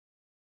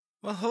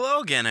Well, hello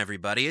again,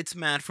 everybody. It's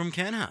Matt from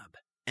Kenhub.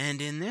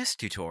 And in this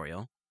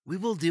tutorial, we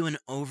will do an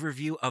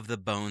overview of the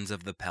bones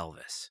of the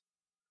pelvis.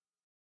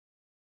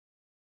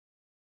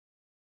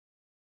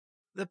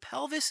 The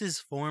pelvis is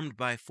formed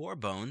by four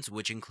bones,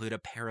 which include a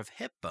pair of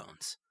hip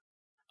bones,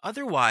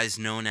 otherwise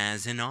known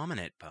as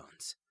innominate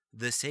bones,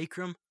 the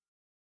sacrum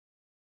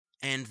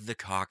and the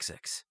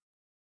coccyx.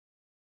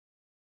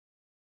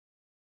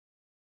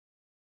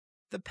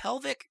 The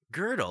pelvic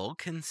girdle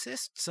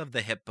consists of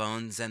the hip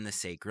bones and the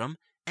sacrum,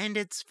 and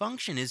its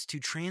function is to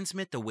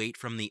transmit the weight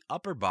from the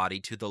upper body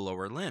to the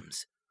lower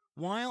limbs,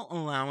 while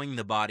allowing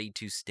the body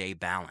to stay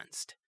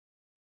balanced.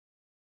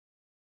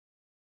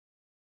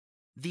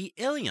 The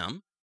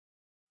ilium,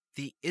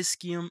 the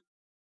ischium,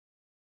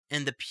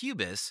 and the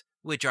pubis,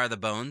 which are the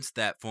bones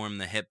that form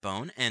the hip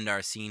bone and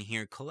are seen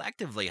here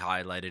collectively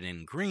highlighted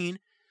in green,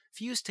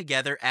 fuse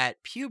together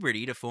at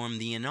puberty to form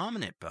the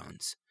innominate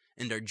bones,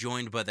 and are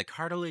joined by the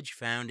cartilage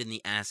found in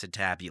the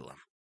acetabulum.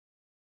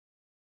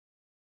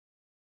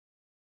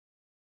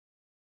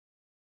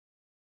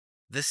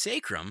 The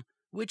sacrum,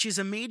 which is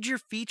a major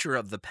feature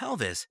of the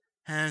pelvis,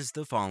 has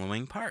the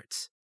following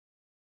parts.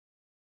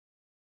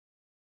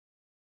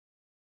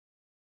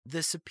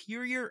 The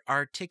superior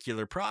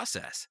articular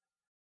process,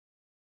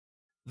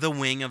 the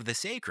wing of the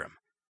sacrum,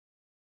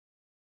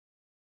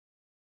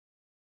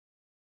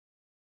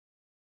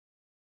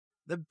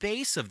 the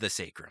base of the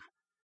sacrum,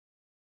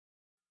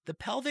 the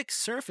pelvic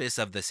surface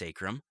of the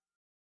sacrum,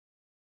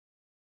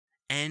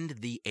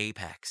 and the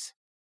apex.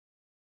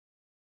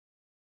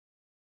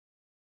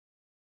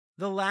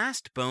 The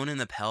last bone in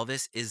the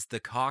pelvis is the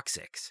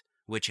coccyx,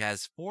 which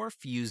has four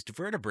fused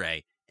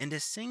vertebrae and a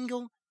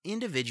single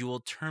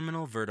individual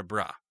terminal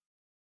vertebra.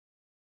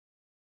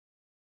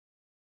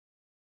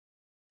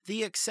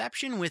 The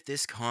exception with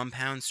this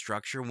compound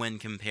structure when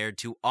compared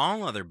to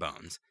all other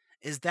bones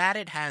is that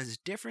it has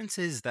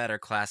differences that are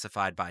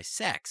classified by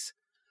sex,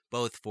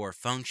 both for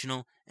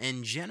functional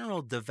and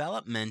general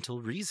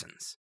developmental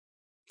reasons.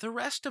 The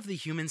rest of the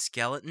human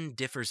skeleton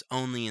differs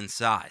only in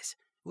size,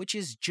 which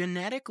is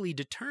genetically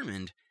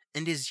determined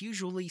and is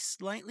usually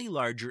slightly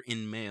larger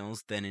in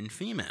males than in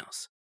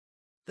females.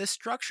 The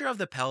structure of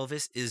the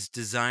pelvis is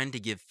designed to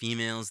give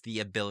females the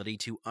ability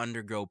to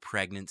undergo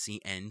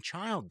pregnancy and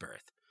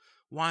childbirth,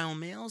 while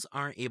males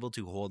are able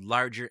to hold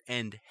larger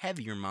and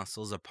heavier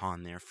muscles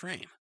upon their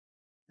frame.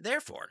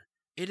 Therefore,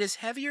 it is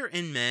heavier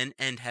in men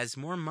and has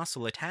more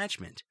muscle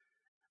attachment,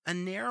 a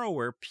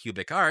narrower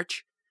pubic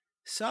arch,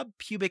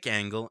 subpubic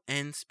angle,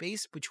 and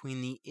space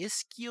between the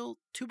ischial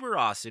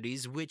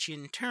tuberosities, which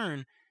in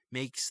turn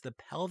makes the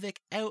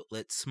pelvic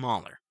outlet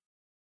smaller.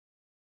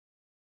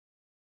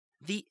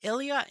 The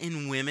ilia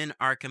in women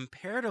are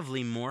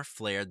comparatively more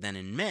flared than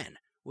in men,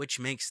 which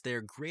makes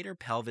their greater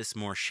pelvis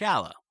more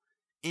shallow.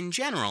 In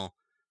general,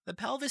 the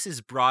pelvis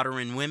is broader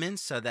in women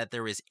so that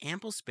there is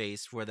ample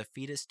space for the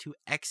fetus to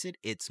exit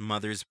its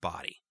mother's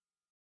body.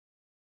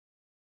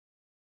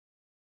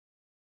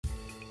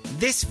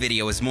 This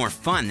video is more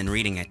fun than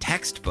reading a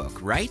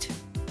textbook, right?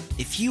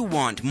 If you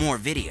want more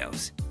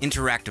videos,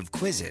 interactive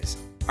quizzes,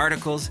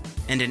 articles,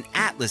 and an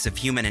atlas of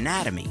human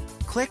anatomy,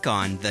 click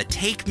on the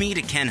Take Me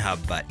to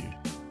Kenhub button.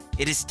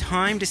 It is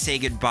time to say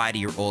goodbye to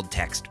your old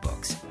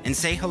textbooks and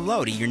say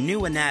hello to your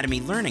new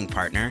anatomy learning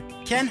partner,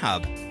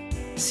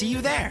 Kenhub. See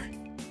you there!